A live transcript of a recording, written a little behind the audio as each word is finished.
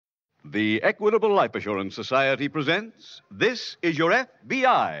The Equitable Life Assurance Society presents This Is Your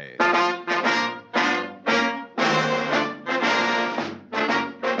FBI.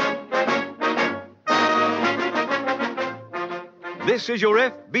 This is Your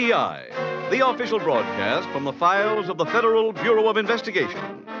FBI, the official broadcast from the files of the Federal Bureau of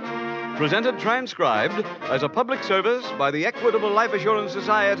Investigation. Presented transcribed as a public service by the Equitable Life Assurance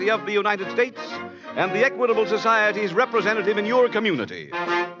Society of the United States and the Equitable Society's representative in your community.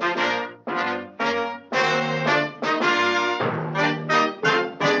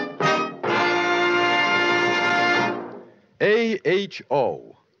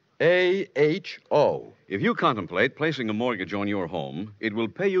 AHO. AHO. If you contemplate placing a mortgage on your home, it will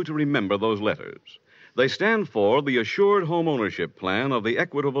pay you to remember those letters. They stand for the Assured Home Ownership Plan of the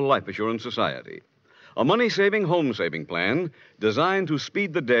Equitable Life Assurance Society. A money-saving, home-saving plan designed to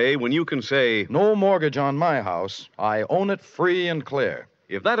speed the day when you can say, No mortgage on my house. I own it free and clear.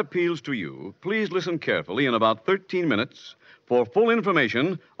 If that appeals to you, please listen carefully in about 13 minutes for full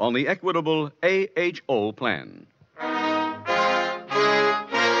information on the Equitable AHO plan.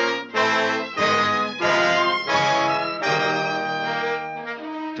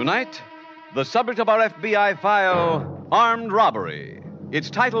 Tonight, the subject of our FBI file, Armed Robbery.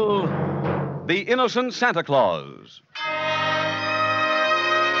 Its title, The Innocent Santa Claus.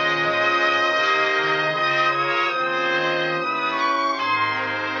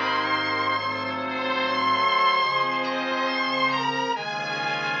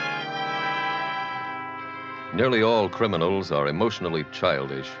 Nearly all criminals are emotionally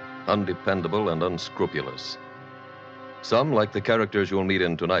childish, undependable, and unscrupulous. Some, like the characters you'll meet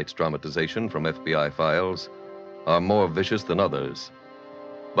in tonight's dramatization from FBI Files, are more vicious than others.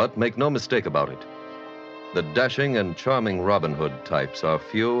 But make no mistake about it, the dashing and charming Robin Hood types are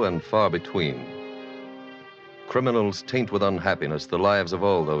few and far between. Criminals taint with unhappiness the lives of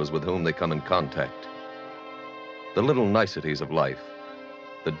all those with whom they come in contact. The little niceties of life,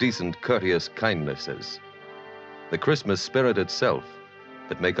 the decent, courteous kindnesses, the Christmas spirit itself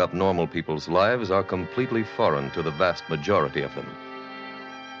that make up normal people's lives are completely foreign to the vast majority of them.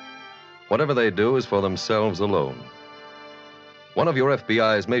 Whatever they do is for themselves alone. One of your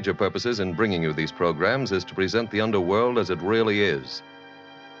FBI's major purposes in bringing you these programs is to present the underworld as it really is,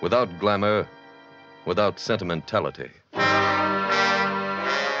 without glamour, without sentimentality.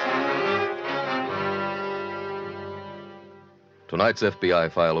 Tonight's FBI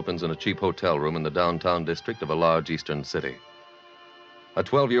file opens in a cheap hotel room in the downtown district of a large eastern city. A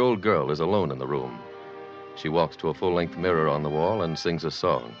 12-year-old girl is alone in the room. She walks to a full-length mirror on the wall and sings a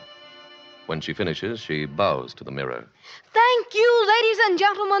song. When she finishes, she bows to the mirror. Thank you, ladies and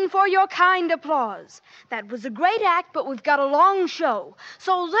gentlemen, for your kind applause. That was a great act, but we've got a long show.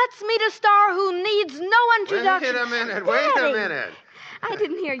 So let's meet a star who needs no introduction. Wait a minute, Daddy. I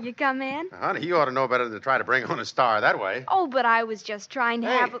didn't hear you come in. Honey, you ought to know better than to try to bring on a star that way. Oh, but I was just trying to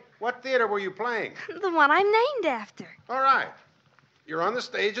have what theater were you playing? the one I'm named after. All right. You're on the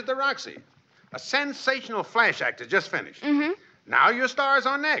stage at the Roxy. A sensational flash act has just finished. Mm-hmm. Now your star's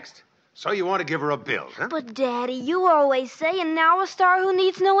on next. So you want to give her a bill, huh? But, Daddy, you always say, and now a star who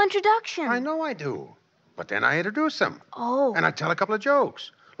needs no introduction. I know I do. But then I introduce them. Oh. And I tell a couple of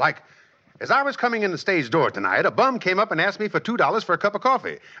jokes. Like, as I was coming in the stage door tonight, a bum came up and asked me for $2 for a cup of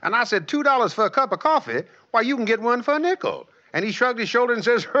coffee. And I said, $2 for a cup of coffee? Why, you can get one for a nickel. And he shrugged his shoulder and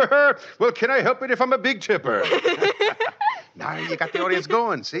says, well, can I help it if I'm a big tipper? Now you got the audience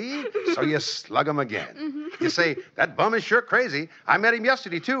going, see? So you slug him again. Mm-hmm. You say, that bum is sure crazy. I met him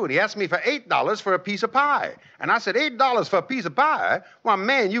yesterday, too, and he asked me for $8 for a piece of pie. And I said, $8 for a piece of pie? Why,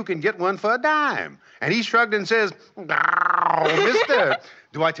 man, you can get one for a dime. And he shrugged and says, mister,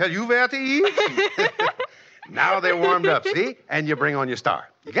 do I tell you where to eat? Now they're warmed up, see? And you bring on your star.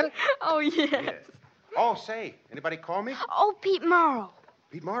 You get it? Oh, yes. Yes. Oh, say, anybody call me? Oh, Pete Morrow.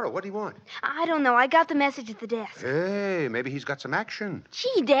 Pete Morrow, what do you want? I don't know. I got the message at the desk. Hey, maybe he's got some action.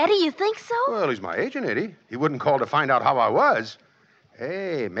 Gee, Daddy, you think so? Well, he's my agent, Eddie. He wouldn't call to find out how I was.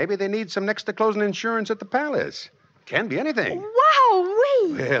 Hey, maybe they need some next-to-closing insurance at the palace. Can be anything.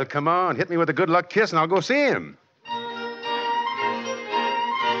 Wow-wee! Well, come on. Hit me with a good luck kiss, and I'll go see him.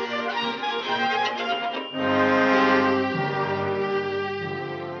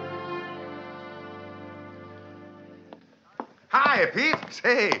 Hi, Pete.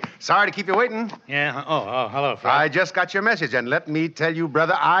 Say, sorry to keep you waiting. Yeah? Oh, hello, Fred. I just got your message, and let me tell you,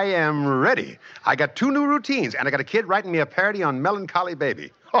 brother, I am ready. I got 2 new routines, and I got a kid writing me a parody on Melancholy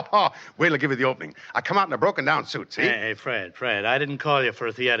Baby. Wait till I give you the opening. I come out in a broken-down suit, see? Hey, Fred, I didn't call you for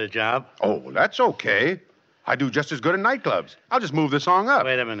a theater job. Oh, well, that's okay. I do just as good in nightclubs. I'll just move the song up.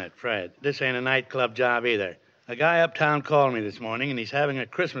 Wait a minute, Fred. This ain't a nightclub job either. A guy uptown called me this morning, and he's having a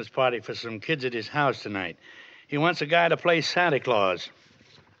Christmas party for some kids at his house tonight. He wants a guy to play Santa Claus.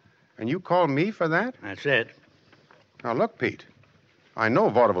 And you called me for that? That's it. Now, look, Pete. I know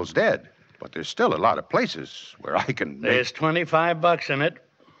vaudeville's dead, but there's still a lot of places where I can make... There's $25 in it.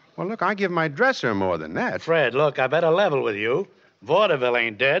 Well, look, I give my dresser more than that. Fred, look, I better level with you. Vaudeville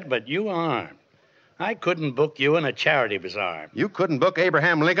ain't dead, but you are. I couldn't book you in a charity bazaar. You couldn't book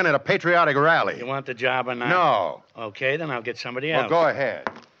Abraham Lincoln at a patriotic rally. You want the job or not? No. Okay, then I'll get somebody Well, else. go ahead.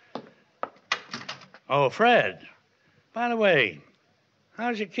 Oh, Fred. By the way,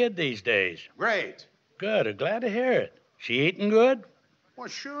 how's your kid these days? Great. Good. I'm glad to hear it. She eating good? Well,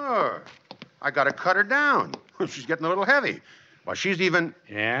 sure. I got to cut her down. She's getting a little heavy. Well, she's even...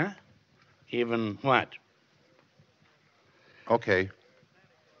 Yeah? Even what? Okay.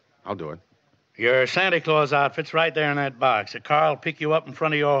 I'll do it. Your Santa Claus outfit's right there in that box. A car will pick you up in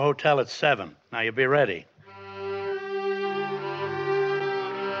front of your hotel at 7. Now, you be ready.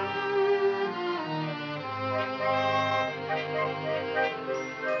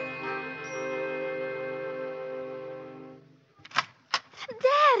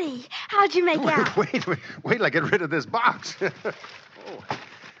 Daddy, how'd you make out? Wait till I get rid of this box. Oh.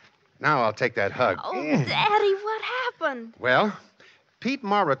 Now I'll take that hug. Oh, Daddy, what happened? Well, Pete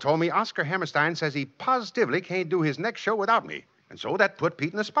Mara told me Oscar Hammerstein says he positively can't do his next show without me. And so that put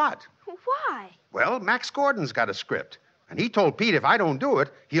Pete in the spot. Why? Well, Max Gordon's got a script. And he told Pete if I don't do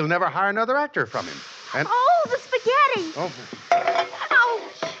it, he'll never hire another actor from him. And... Oh, the spaghetti! Oh.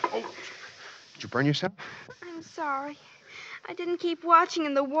 Ouch! Oh. Did you burn yourself? I'm sorry. I didn't keep watching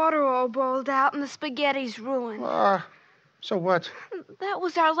and the water all boiled out and the spaghetti's ruined. So what? That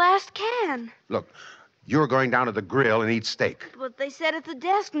was our last can. Look, you're going down to the grill and eat steak. But they said at the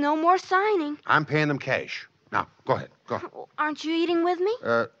desk, no more signing. I'm paying them cash. Now, go ahead. Go. Aren't you eating with me?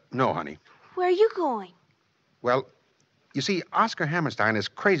 No, honey. Where are you going? Well, you see, Oscar Hammerstein is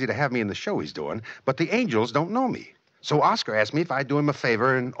crazy to have me in the show he's doing, but the Angels don't know me. So Oscar asked me if I'd do him a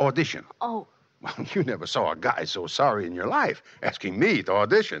favor and audition. Oh. Well, you never saw a guy so sorry in your life asking me to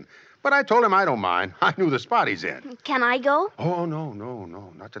audition. But I told him I don't mind. I knew the spot he's in. Can I go? Oh, no.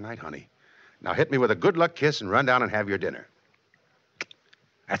 Not tonight, honey. Now hit me with a good luck kiss and run down and have your dinner.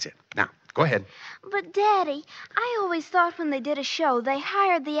 That's it. Now, go ahead. But, Daddy, I always thought when they did a show, they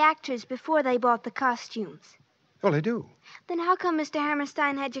hired the actors before they bought the costumes. Well, they do. Then how come Mr.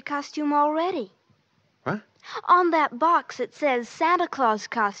 Hammerstein had your costume already? What? On that box, it says Santa Claus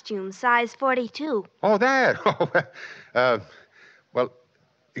costume, size 42. Oh, that. Well,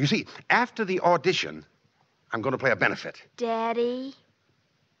 you see, after the audition, I'm going to play a benefit. Daddy?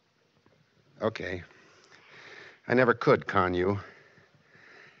 Okay. I never could con you.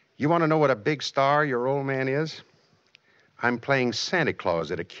 You want to know what a big star your old man is? I'm playing Santa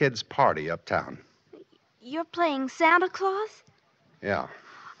Claus at a kid's party uptown. You're playing Santa Claus? Yeah.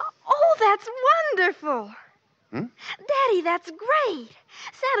 Oh, that's wonderful. Hmm? Daddy, that's great.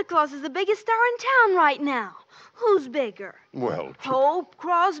 Santa Claus is the biggest star in town right now. Who's bigger? Well, Hope,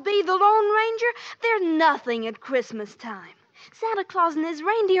 Crosby, the Lone Ranger? They're nothing at Christmas time. Santa Claus and his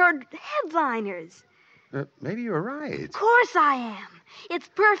reindeer are headliners. maybe you're right. Of course I am. It's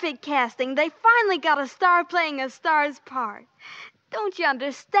perfect casting. They finally got a star playing a star's part. Don't you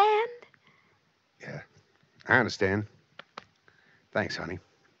understand? Yeah, I understand. Thanks, honey.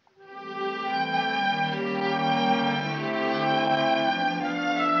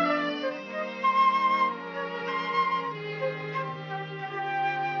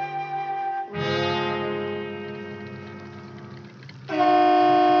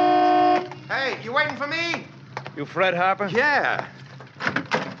 Hey, you waiting for me? You Fred Harper? Yeah.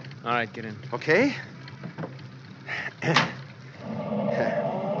 All right, get in. Okay.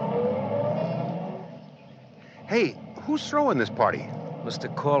 Hey, who's throwing this party?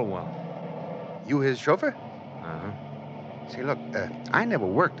 Mr. Caldwell. You his chauffeur? Uh-huh. See, look, I never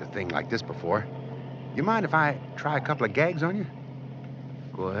worked a thing like this before. You mind if I try a couple of gags on you?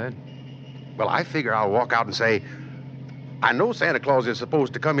 Go ahead. Well, I figure I'll walk out and say, I know Santa Claus is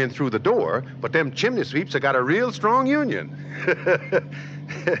supposed to come in through the door, but them chimney sweeps have got a real strong union.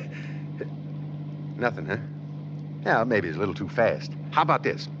 Nothing, huh? Yeah, maybe it's a little too fast. How about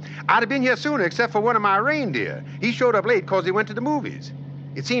this? I'd have been here sooner except for one of my reindeer. He showed up late because he went to the movies.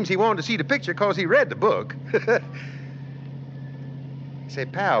 It seems he wanted to see the picture because he read the book. Say,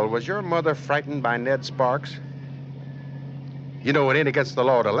 pal, was your mother frightened by Ned Sparks? You know, it ain't against the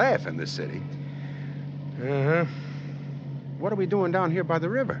law to laugh in this city. Uh-huh. What are we doing down here by the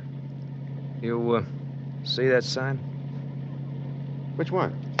river? You, see that sign? Which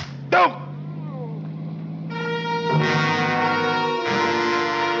one? Don't!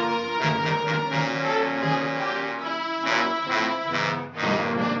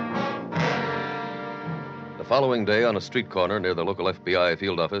 following day, on a street corner near the local FBI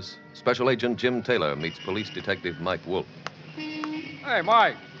field office, Special Agent Jim Taylor meets Police Detective Mike Wolf. Hey,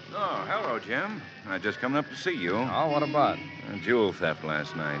 Mike. Oh, hello, Jim. I just coming up to see you. Oh, what about? A jewel theft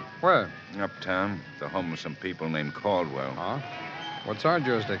last night. Where? Uptown, the home of some people named Caldwell. Huh? What's our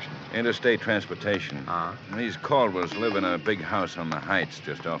jurisdiction? Interstate transportation. These Caldwells live in a big house on the Heights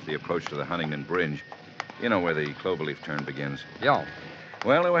just off the approach to the Huntington Bridge. You know where the Cloverleaf turn begins. Yeah.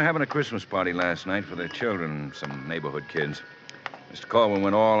 Well, they were having a Christmas party last night for their children and some neighborhood kids. Mr. Caldwell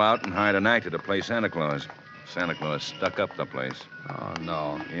went all out and hired an actor to play Santa Claus. Santa Claus stuck up the place. Oh,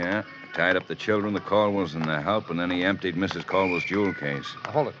 no. Yeah, tied up the children, the Caldwells, and their help, and then he emptied Mrs. Caldwell's jewel case.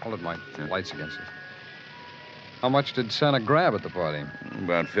 Hold it, Mike. The light's against it. How much did Santa grab at the party?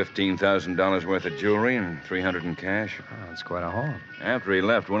 About $15,000 worth of jewelry and $300 in cash. Oh, that's quite a haul. After he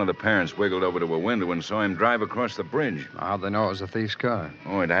left, one of the parents wiggled over to a window and saw him drive across the bridge. How'd they know it was a thief's car?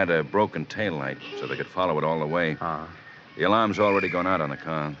 Oh, it had a broken taillight, so they could follow it all the way. The alarm's already gone out on the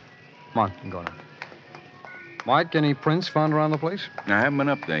car. Come on, I'm going on. Mike, any prints found around the place? I haven't been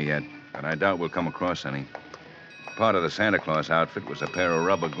up there yet, but I doubt we'll come across any. Part of the Santa Claus outfit was a pair of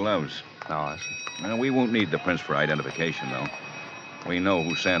rubber gloves. Oh, I see. Well, we won't need the prints for identification, though. We know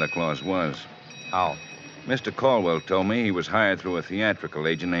who Santa Claus was. How? Mr. Caldwell told me he was hired through a theatrical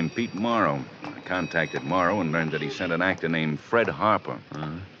agent named Pete Morrow. I contacted Morrow and learned that he sent an actor named Fred Harper. Did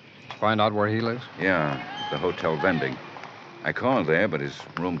you find out where he lives? Yeah, the hotel vending. I called there, but his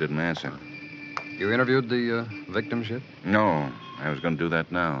room didn't answer. You interviewed the victims yet? No, I was going to do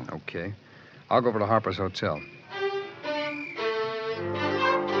that now. Okay. I'll go over to Harper's hotel.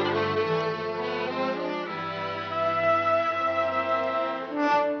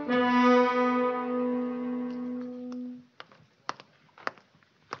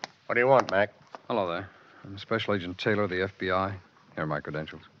 What do you want, Mac? Hello there. I'm Special Agent Taylor of the FBI. Here are my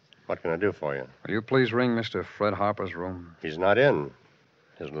credentials. What can I do for you? Will you please ring Mr. Fred Harper's room? He's not in.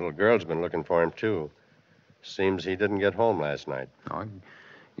 His little girl's been looking for him, too. Seems he didn't get home last night. Oh,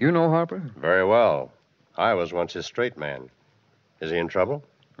 you know Harper? Very well. I was once his straight man. Is he in trouble?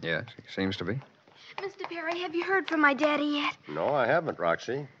 Yes, he seems to be. Mr. Perry, have you heard from my daddy yet? No, I haven't,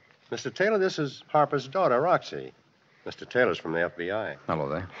 Roxy. Mr. Taylor, this is Harper's daughter, Roxy. Mr. Taylor's from the FBI. Hello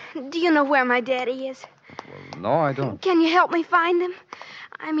there. Do you know where my daddy is? Well, no, I don't. Can you help me find him?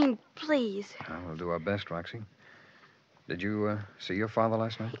 I mean, please. We'll do our best, Roxy. Did you see your father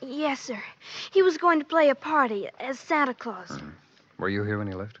last night? Yes, sir. He was going to play a party as Santa Claus. Were you here when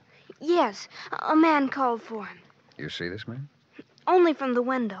he left? Yes, a man called for him. You see this man? Only from the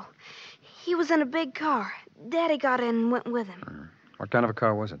window. He was in a big car. Daddy got in and went with him. What kind of a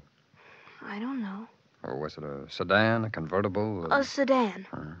car was it? I don't know. Or was it a sedan, a convertible? A sedan.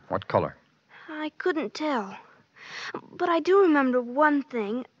 What color? I couldn't tell. But I do remember one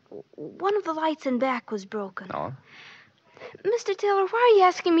thing. One of the lights in back was broken. Oh? Mr. Taylor, why are you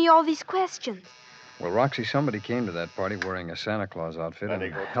asking me all these questions? Well, Roxy, somebody came to that party wearing a Santa Claus outfit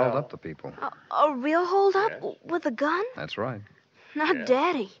and held up the people. A real hold-up? Yes. With a gun? That's right. Not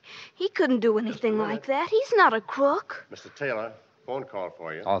Daddy. He couldn't do anything like that. He's not a crook. Mr. Taylor, phone call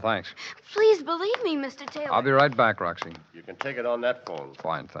for you. Oh, thanks. Please believe me, Mr. Taylor. I'll be right back, Roxy. You can take it on that phone.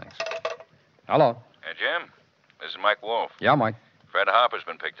 Fine, thanks. Hello. Hey, Jim. This is Mike Wolf. Yeah, Mike. Fred Harper's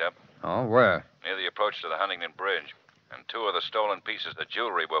been picked up Oh, where? near the approach to the Huntington Bridge. And 2 of the stolen pieces of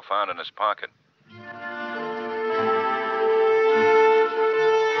jewelry were found in his pocket.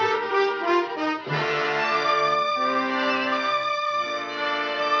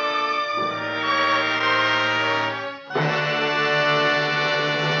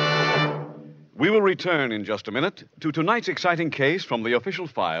 We will return in just a minute to tonight's exciting case from the official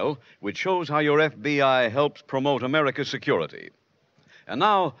file, which shows how your FBI helps promote America's security. And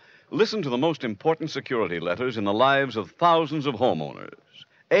now, listen to the most important security letters in the lives of thousands of homeowners.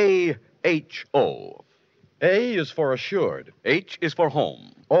 A-H-O. A is for assured. H is for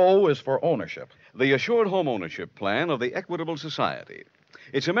home. O is for ownership. The Assured Home Ownership Plan of the Equitable Society.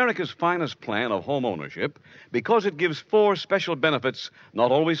 It's America's finest plan of home ownership because it gives 4 special benefits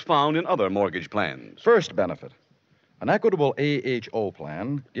not always found in other mortgage plans. First benefit. An equitable AHO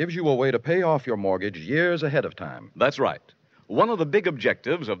plan gives you a way to pay off your mortgage years ahead of time. That's right. One of the big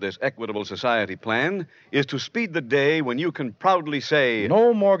objectives of this Equitable Society plan is to speed the day when you can proudly say,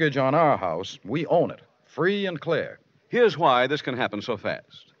 No mortgage on our house. We own it. Free and clear. Here's why this can happen so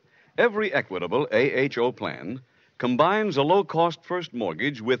fast. Every Equitable AHO plan combines a low-cost first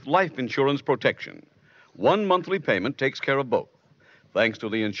mortgage with life insurance protection. One monthly payment takes care of both. Thanks to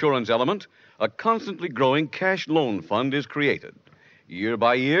the insurance element, a constantly growing cash loan fund is created. Year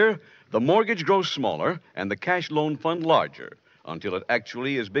by year, the mortgage grows smaller and the cash loan fund larger, until it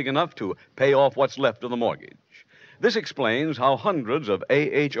actually is big enough to pay off what's left of the mortgage. This explains how hundreds of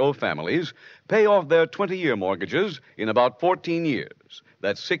AHO families pay off their 20-year mortgages in about 14 years.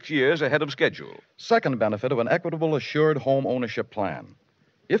 That's 6 years ahead of schedule. Second benefit of an equitable assured home ownership plan.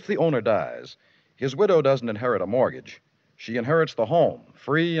 If the owner dies, his widow doesn't inherit a mortgage. She inherits the home,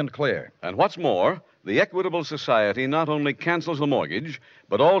 free and clear. And what's more, the Equitable Society not only cancels the mortgage,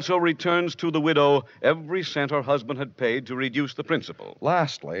 but also returns to the widow every cent her husband had paid to reduce the principal.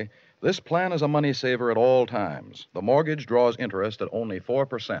 Lastly, this plan is a money saver at all times. The mortgage draws interest at only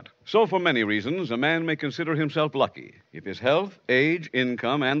 4%. So, for many reasons, a man may consider himself lucky if his health, age,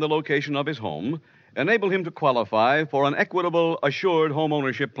 income, and the location of his home enable him to qualify for an Equitable Assured Home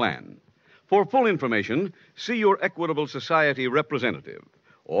Ownership Plan. For full information, see your Equitable Society representative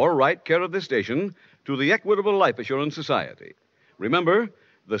or write care of this station to the Equitable Life Assurance Society. Remember,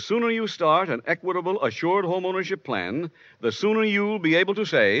 the sooner you start an Equitable Assured Home Ownership Plan, the sooner you'll be able to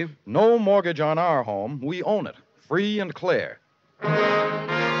say, No mortgage on our home. We own it, free and clear.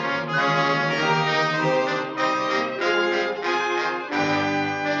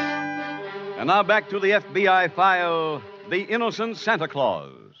 And now back to the FBI file, The Innocent Santa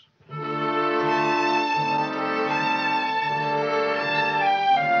Claus.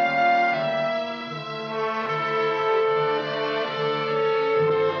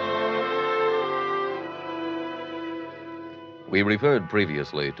 We referred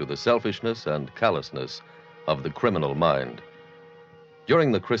previously to the selfishness and callousness of the criminal mind.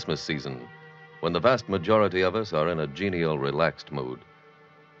 During the Christmas season, when the vast majority of us are in a genial, relaxed mood,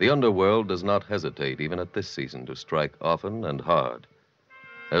 the underworld does not hesitate even at this season to strike often and hard.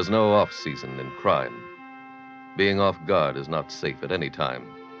 There's no off-season in crime. Being off guard is not safe at any time.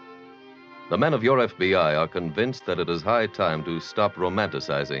 The men of your FBI are convinced that it is high time to stop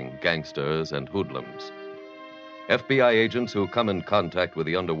romanticizing gangsters and hoodlums. FBI agents who come in contact with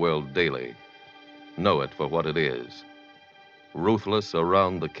the underworld daily know it for what it is. Ruthless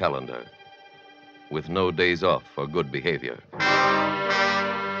around the calendar, with no days off for good behavior.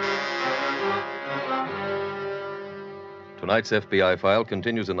 Tonight's FBI file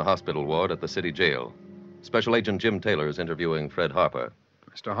continues in the hospital ward at the city jail. Special Agent Jim Taylor is interviewing Fred Harper.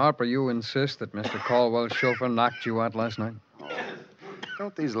 Mr. Harper, you insist that Mr. Caldwell's chauffeur knocked you out last night?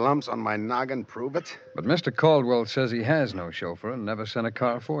 Don't these lumps on my noggin prove it? But Mr. Caldwell says he has no chauffeur and never sent a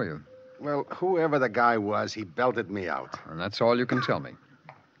car for you. Well, whoever the guy was, he belted me out. And that's all you can tell me.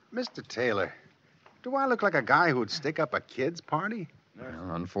 Mr. Taylor, do I look like a guy who'd stick up a kid's party?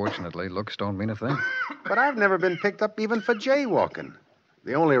 Well, unfortunately, looks don't mean a thing. But I've never been picked up even for jaywalking.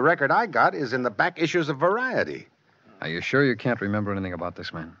 The only record I got is in the back issues of Variety. Are you sure you can't remember anything about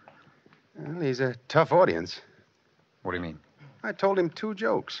this man? Well, he's a tough audience. What do you mean? I told him 2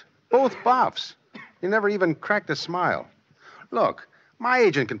 jokes, both boffs. He never even cracked a smile. Look, my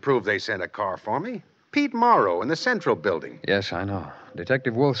agent can prove they sent a car for me. Pete Morrow in the Central Building. Yes, I know.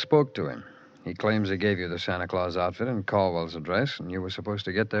 Detective Wolf spoke to him. He claims he gave you the Santa Claus outfit and Caldwell's address, and you were supposed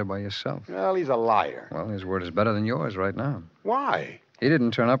to get there by yourself. Well, he's a liar. Well, his word is better than yours right now. Why? He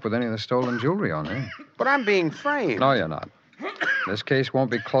didn't turn up with any of the stolen jewelry on him. But I'm being framed. No, you're not. This case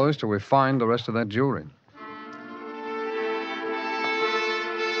won't be closed till we find the rest of that jewelry.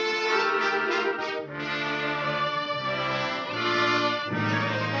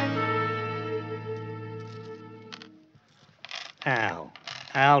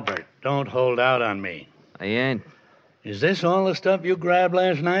 Albert, don't hold out on me. I ain't. Is this all the stuff you grabbed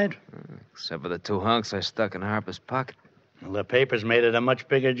last night? Except for the 2 hunks I stuck in Harper's pocket. Well, the papers made it a much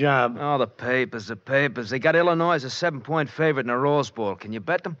bigger job. Oh, the papers. They got Illinois as a 7-point favorite in a Rose Bowl. Can you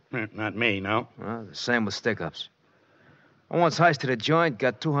bet them? Not me, no. Well, the same with stick-ups. I once heisted a joint,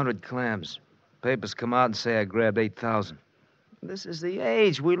 got 200 clams. Papers come out and say I grabbed 8,000. This is the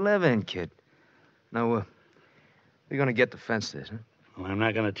age we live in, kid. Now, we're going to get the fence this, huh? Well, I'm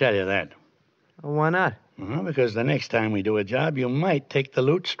not going to tell you that. Well, why not? Well, because the next time we do a job, you might take the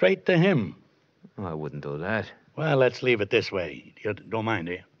loot straight to him. Oh, I wouldn't do that. Well, let's leave it this way. You don't mind,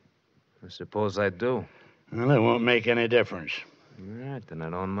 do you? I suppose I do. Well, it won't make any difference. All right, then I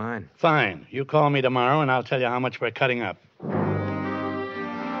don't mind. Fine. You call me tomorrow, and I'll tell you how much we're cutting up.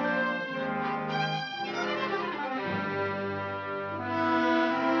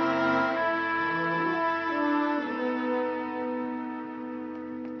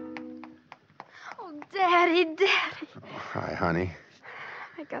 Daddy. Oh, hi, honey.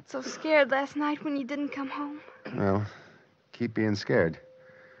 I got so scared last night when you didn't come home. Well, keep being scared.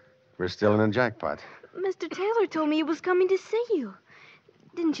 We're still in a jackpot. Mr. Taylor told me he was coming to see you.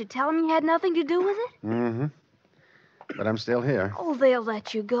 Didn't you tell him you had nothing to do with it? Mm-hmm. But I'm still here. Oh, they'll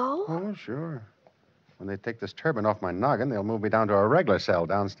let you go. Oh, sure. When they take this turban off my noggin, they'll move me down to a regular cell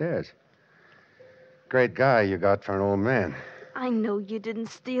downstairs. Great guy you got for an old man. I know you didn't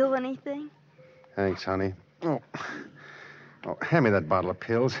steal anything. Thanks, honey. Oh, hand me that bottle of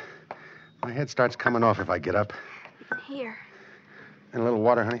pills. My head starts coming off if I get up. Here. And a little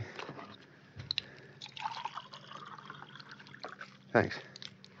water, honey. Thanks.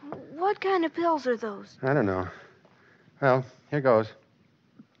 What kind of pills are those? I don't know. Well, here goes.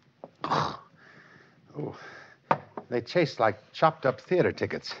 Oh, they taste like chopped up theater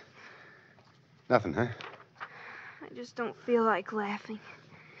tickets. Nothing, huh? I just don't feel like laughing.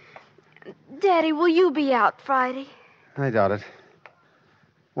 Daddy, will you be out Friday? I doubt it.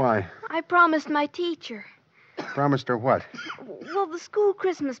 Why? I promised my teacher. Promised her what? Well, the school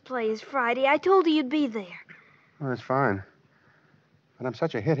Christmas play is Friday. I told her you'd be there. Well, that's fine. But I'm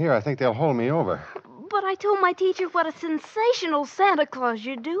such a hit here, I think they'll hold me over. But I told my teacher what a sensational Santa Claus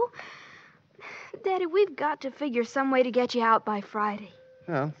you do. Daddy, we've got to figure some way to get you out by Friday.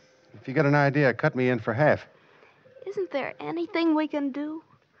 Well, if you get an idea, cut me in for half. Isn't there anything we can do?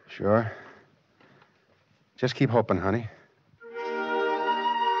 Sure. Just keep hoping, honey.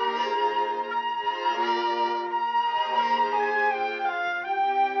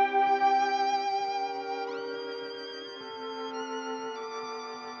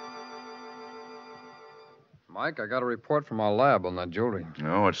 Mike, I got a report from our lab on that jewelry.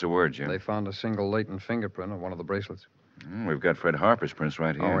 Oh, what's the word, Jim? They found a single latent fingerprint on one of the bracelets. We've got Fred Harper's prints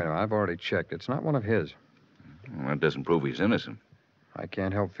right here. Oh, wait a minute. I've already checked. It's not one of his. Well, that doesn't prove he's innocent. I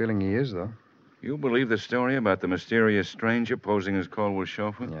can't help feeling he is, though. You believe the story about the mysterious stranger posing as Caldwell's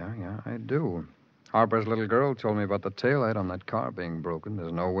chauffeur? Yeah, I do. Harper's little girl told me about the taillight on that car being broken.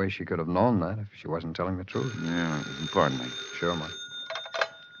 There's no way she could have known that if she wasn't telling the truth. Yeah, pardon me. Sure, Mike.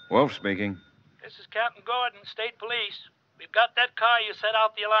 Wolf speaking. This is Captain Gordon, State Police. We've got that car you set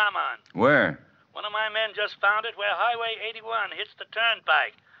out the alarm on. Where? One of my men just found it where Highway 81 hits the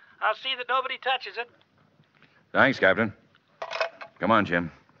turnpike. I'll see that nobody touches it. Thanks, Captain. Come on,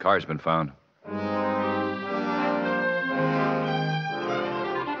 Jim. Car's been found.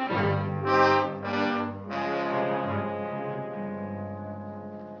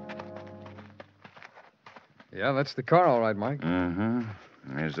 Yeah, that's the car, all right, Mike. Mm-hmm.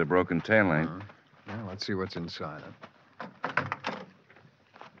 There's the broken taillight. Yeah, let's see what's inside it.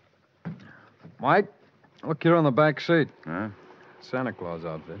 Mike, look here on the back seat. Huh? Santa Claus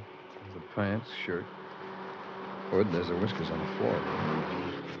outfit. There's the pants, shirt, hood. There's the whiskers on the floor.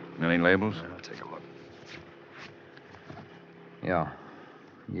 Any labels? I'll take a look. Yeah.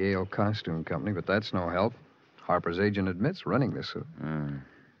 Yale Costume Company, but that's no help. Harper's agent admits running this suit.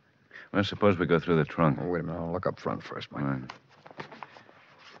 Well, suppose we go through the trunk. Oh, wait a minute. I'll look up front first, Mike. Right.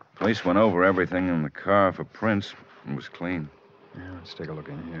 Police went over everything in the car for prints. It was clean. Yeah, let's take a look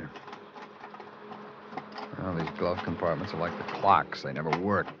in here. Well, these glove compartments are like the clocks. They never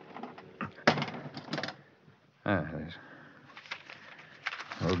work. There's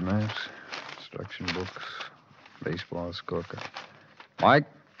road maps, instruction books, baseball scorecard. Mike,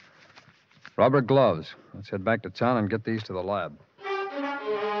 rubber gloves. Let's head back to town and get these to the lab.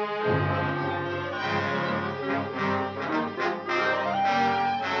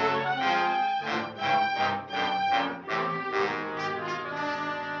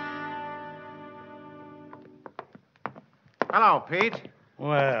 Hello, Pete.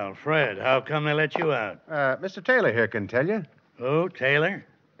 Well, Fred, how come they let you out? Mr. Taylor here can tell you. Oh, Taylor?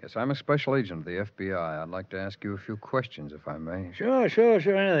 Yes, I'm a special agent of the FBI. I'd like to ask you a few questions, if I may. Sure,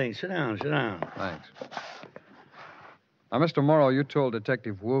 anything. Sit down. Thanks. Now, Mr. Morrow, you told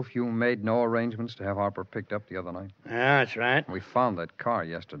Detective Wolf you made no arrangements to have Harper picked up the other night. Yeah, that's right. We found that car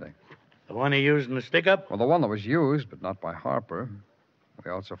yesterday. The one he used in the stick-up? Well, the one that was used, but not by Harper. We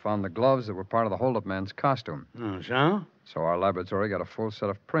also found the gloves that were part of the hold-up man's costume. Oh, so? So our laboratory got a full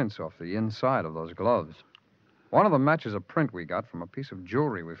set of prints off the inside of those gloves. One of them matches a print we got from a piece of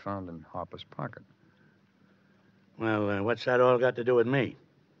jewelry we found in Harper's pocket. Well, what's that all got to do with me?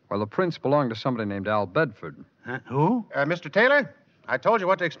 Well, the prints belong to somebody named Al Bedford. Huh? Who? Mr. Taylor, I told you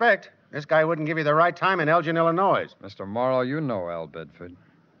what to expect. This guy wouldn't give you the right time in Elgin, Illinois. Mr. Morrow, you know Al Bedford.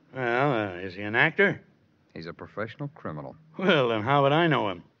 Well, is he an actor? He's a professional criminal. Well, then how would I know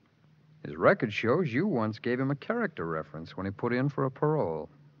him? His record shows you once gave him a character reference when he put in for a parole.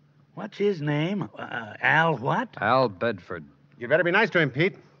 What's his name? Al what? Al Bedford. You better be nice to him,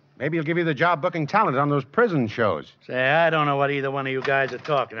 Pete. Maybe he'll give you the job booking talent on those prison shows. Say, I don't know what either one of you guys are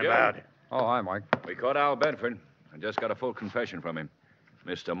talking about. Oh, hi, Mike. We caught Al Bedford. I just got a full confession from him.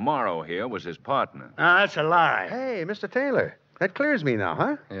 Mr. Morrow here was his partner. No, that's a lie. Hey, Mr. Taylor. That clears me now,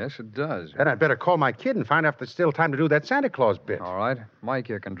 huh? Yes, it does. Then I'd better call my kid and find out if there's still time to do that Santa Claus bit. All right. Mike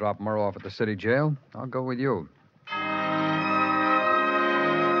here can drop Murrow off at the city jail. I'll go with you.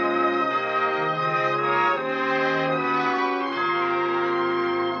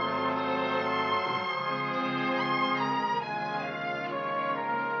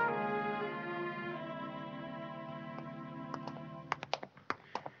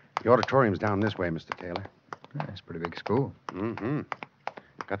 The auditorium's down this way, Mr. Taylor. Yeah, it's a pretty big school. Mm-hmm.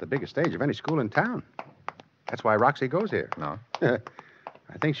 Got the biggest stage of any school in town. That's why Roxy goes here. No?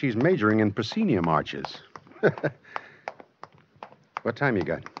 I think she's majoring in proscenium arches. What time you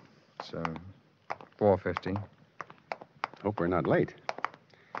got? It's 4:15. Hope we're not late.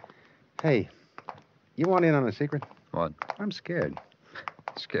 Hey, you want in on a secret? What? I'm scared.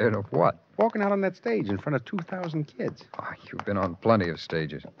 Scared of what? Walking out on that stage in front of 2,000 kids. Oh, you've been on plenty of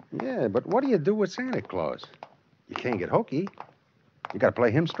stages. Yeah, but what do you do with Santa Claus? You can't get hokey. You got to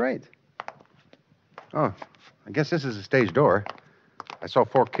play him straight. Oh, I guess this is the stage door. I saw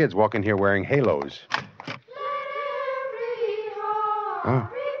 4 kids walk in here wearing halos. Oh,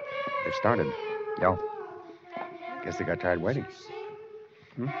 they've started. Yeah. Guess they got tired waiting.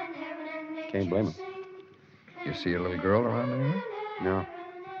 Can't blame them. You see a little girl around there? No.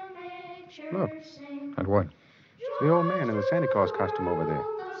 Look, And what? it's the old man in the Santa Claus costume over there.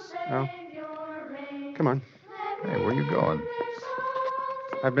 Oh. Come on. Hey, where you going?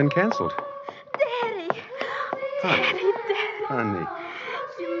 I've been canceled. Daddy. Daddy. Honey.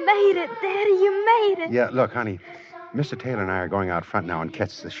 You made it, Daddy. You made it. Yeah, look, honey. Mr. Taylor and I are going out front now and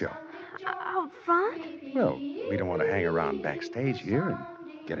catch the show. Out front? Well, we don't want to hang around backstage here and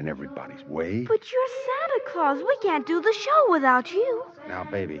get in everybody's way. But you're Santa Claus. We can't do the show without you. Now,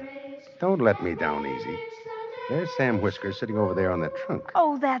 baby, don't let me down easy. There's Sam Whiskers sitting over there on that trunk.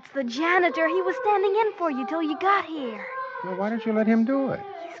 Oh, that's the janitor. He was standing in for you till you got here. Well, why don't you let him do it?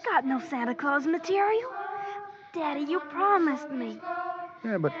 He's got no Santa Claus material. Daddy, you promised me.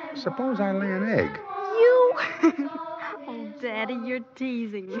 Yeah, but suppose I lay an egg. You? Oh, Daddy, you're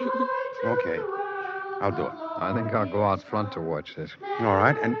teasing me. Okay, I'll do it. I think I'll go out front to watch this. All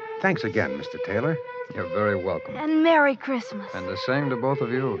right, and thanks again, Mr. Taylor. You're very welcome. And Merry Christmas. And the same to both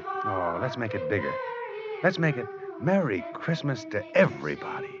of you. Oh, let's make it bigger. Let's make it Merry Christmas to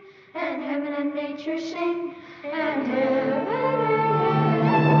everybody. And heaven and nature sing, and heaven.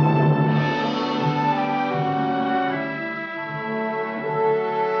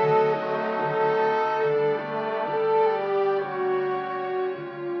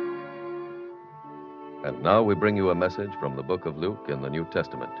 And now we bring you a message from the book of Luke in the New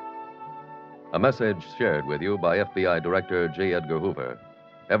Testament. A message shared with you by FBI Director J. Edgar Hoover,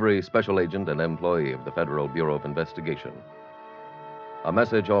 every special agent and employee of the Federal Bureau of Investigation. A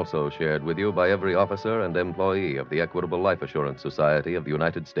message also shared with you by every officer and employee of the Equitable Life Assurance Society of the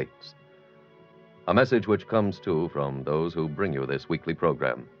United States. A message which comes, too, from those who bring you this weekly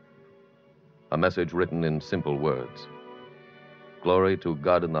program. A message written in simple words. Glory to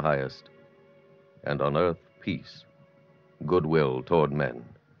God in the highest, and on earth peace, goodwill toward men.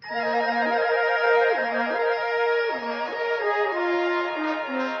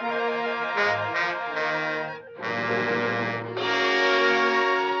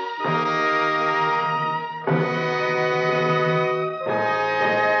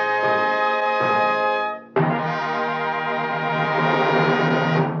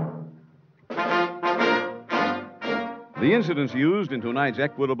 The incidents used in tonight's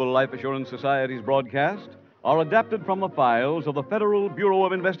Equitable Life Assurance Society's broadcast are adapted from the files of the Federal Bureau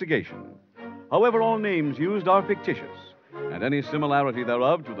of Investigation. However, all names used are fictitious, and any similarity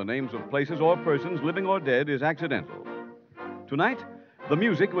thereof to the names of places or persons, living or dead, is accidental. Tonight, the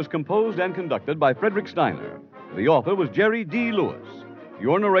music was composed and conducted by Frederick Steiner. The author was Jerry D. Lewis.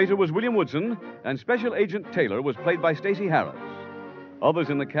 Your narrator was William Woodson, and Special Agent Taylor was played by Stacey Harris. Others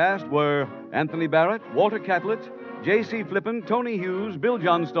in the cast were Anthony Barrett, Walter Catlett, J.C. Flippin, Tony Hughes, Bill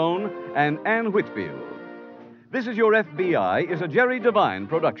Johnstone, and Ann Whitfield. This Is Your FBI is a Jerry Devine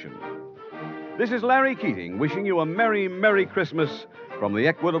production. This is Larry Keating wishing you a Merry, Merry Christmas from the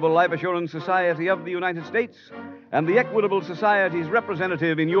Equitable Life Assurance Society of the United States and the Equitable Society's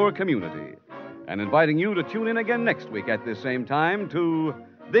representative in your community, and inviting you to tune in again next week at this same time to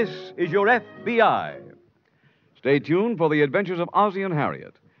This Is Your FBI. Stay tuned for the adventures of Ozzie and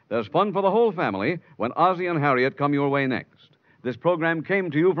Harriet. There's fun for the whole family when Ozzie and Harriet come your way next. This program came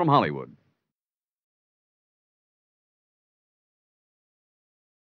to you from Hollywood.